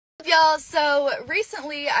Y'all, so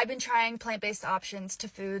recently I've been trying plant-based options to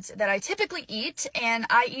foods that I typically eat, and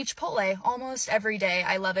I eat Chipotle almost every day.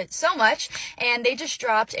 I love it so much, and they just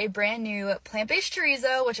dropped a brand new plant-based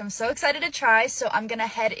chorizo, which I'm so excited to try, so I'm gonna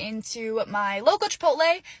head into my local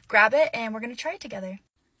Chipotle, grab it, and we're gonna try it together.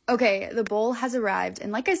 Okay, the bowl has arrived,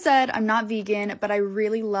 and like I said, I'm not vegan, but I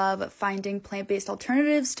really love finding plant-based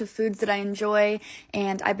alternatives to foods that I enjoy,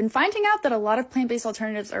 and I've been finding out that a lot of plant-based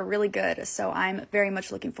alternatives are really good, so I'm very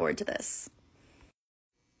much looking forward to this.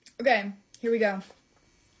 Okay, here we go.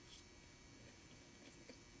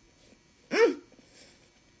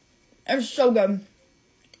 It's so good.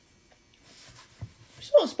 It's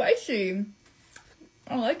a little spicy.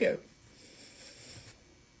 I like it.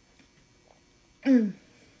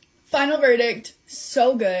 Final verdict,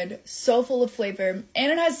 so good, so full of flavor, and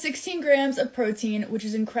it has 16 grams of protein, which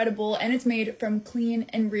is incredible, and it's made from clean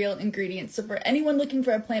and real ingredients. So for anyone looking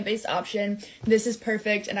for a plant-based option, this is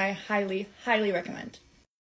perfect, and I highly, highly recommend.